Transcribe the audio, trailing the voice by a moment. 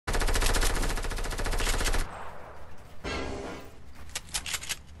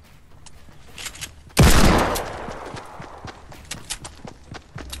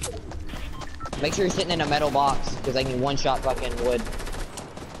Make sure you're sitting in a metal box, because I can one-shot fucking wood.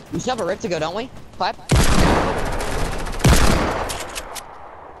 We still have a rift to go, don't we? Clap.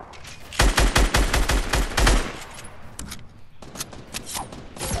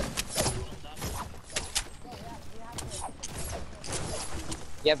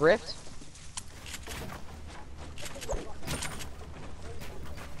 You have rift?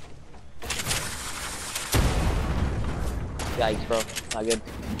 Yikes, bro. Not good.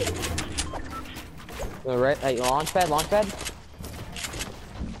 Right, hey, launch pad, launch pad.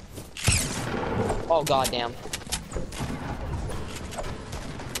 Oh, goddamn.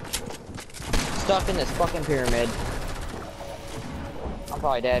 Stuck in this fucking pyramid. I'm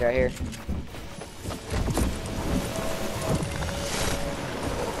probably dead right here.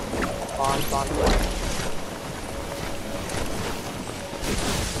 Spawn.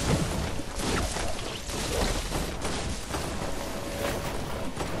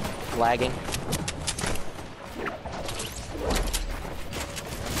 Lagging.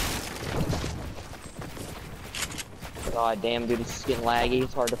 God damn, dude, it's getting laggy.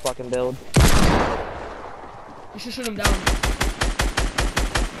 It's hard to fucking build. You should shoot him down.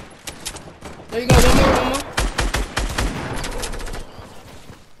 There you go, one more.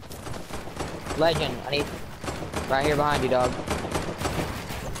 Legend, I need right here behind you, dog.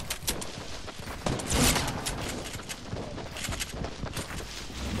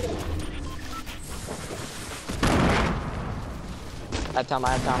 I have time.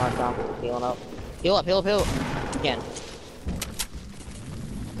 Healing up. Heal up. Again.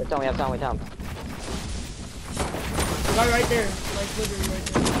 We have time. The guy right there. Like, literally right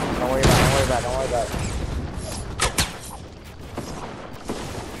there. Don't worry about it.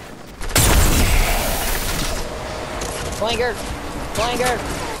 Flanger!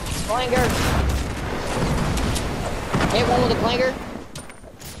 Hit one with a flanger.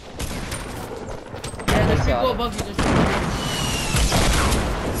 Yeah, there's people above you.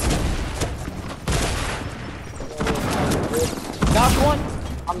 Knocked one.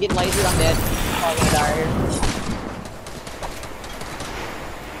 I'm getting lasered. I'm dead. I'm probably gonna die here.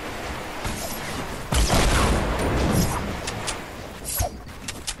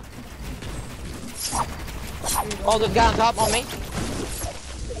 Oh, there's a guy on top on me.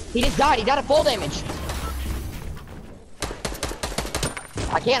 He just died. He died at full damage.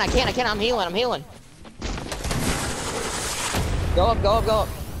 I can't. I'm healing. Go up.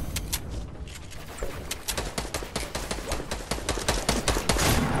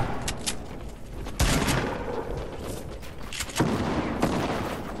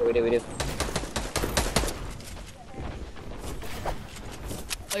 What do we do?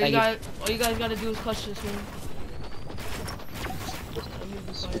 All you guys gotta do is clutch this one.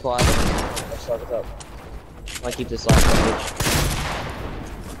 Be quiet. Let's start it up. I want to keep this last bandage.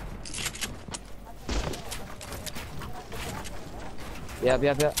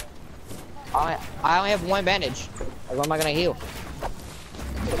 Yep. I only have one bandage. Like, what am I gonna heal?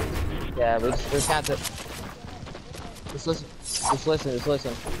 Yeah, we just have to. Just listen.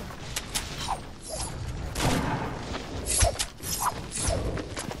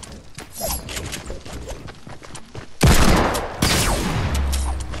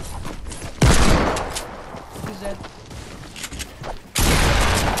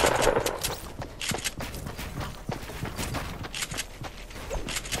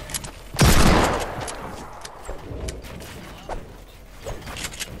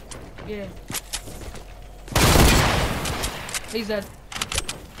 Yeah. He's dead.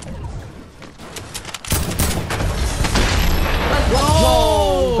 Let's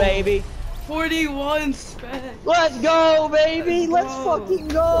go, baby. 41 spec. Let's go, baby. Let's fucking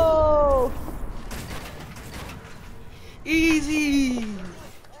go. Easy.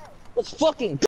 Let's fucking